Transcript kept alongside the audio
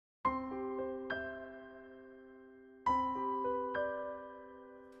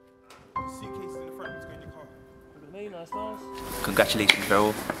Congratulations,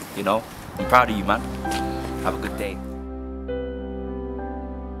 Vero. You know, I'm proud of you, man. Have a good day.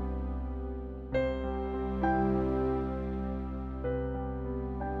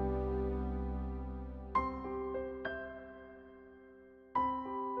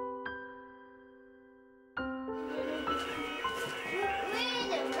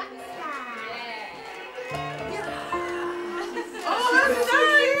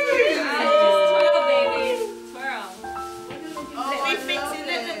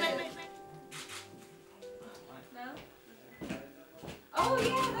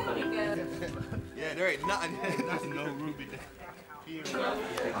 Yeah, there ain't nothing. There's no ruby there.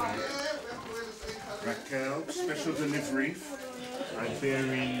 Raquel, special delivery. I'm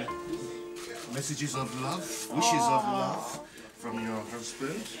bearing messages of love, wishes of love from your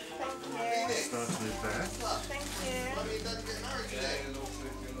husband. Start with that.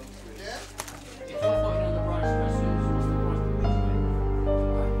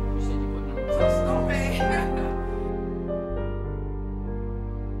 Thank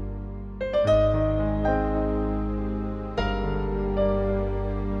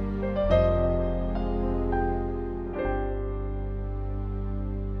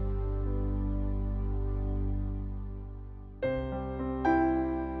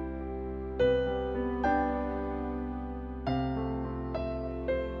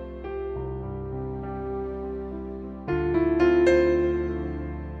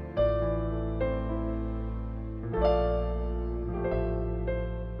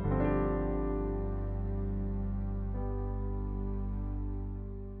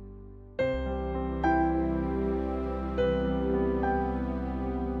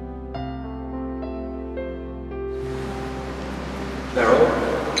Vero,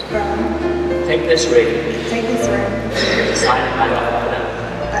 take this ring. Take this ring. As a sign of my love for them.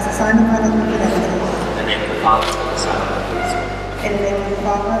 As a sign of my love for them. In the name of the Father, and the Son, and the Holy Spirit. In the name of the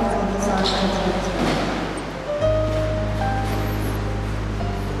Father, and the Son, and the Holy Spirit.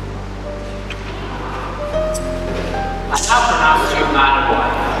 I now pronounce you man and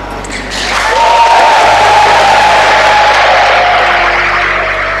wife.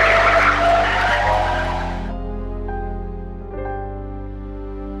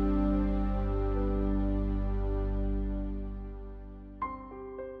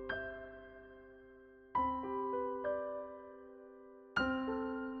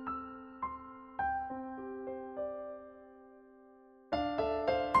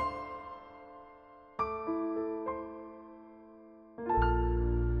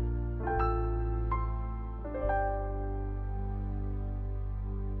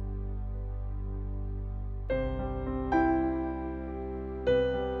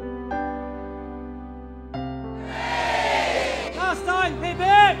 Last time, hip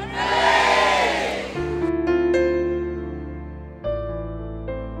hip!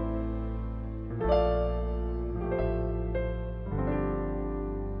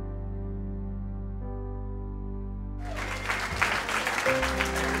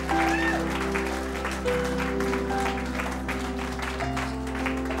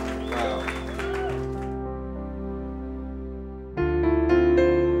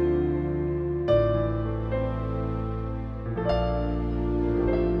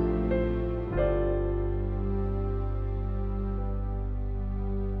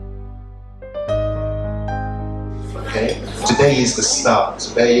 Okay? Today is the start.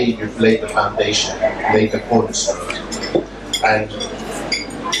 Today you've laid the foundation, laid the cornerstone. And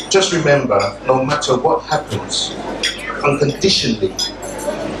just remember, no matter what happens, unconditionally,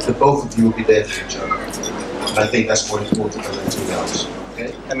 the both of you will be there for each other. And I think that's more important than anything else.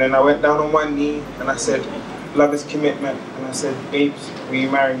 Okay? And then I went down on one knee and I said, love is commitment. And I said, babes, will you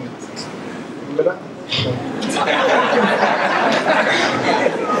marry me? Remember that?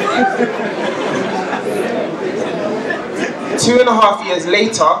 2.5 years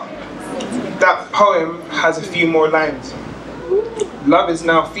later, that poem has a few more lines. Love is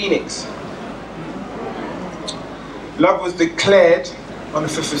now Phoenix. Love was declared on the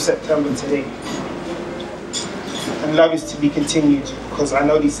 5th of September today. And love is to be continued, because I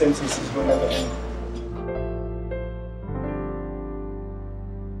know these sentences will never end.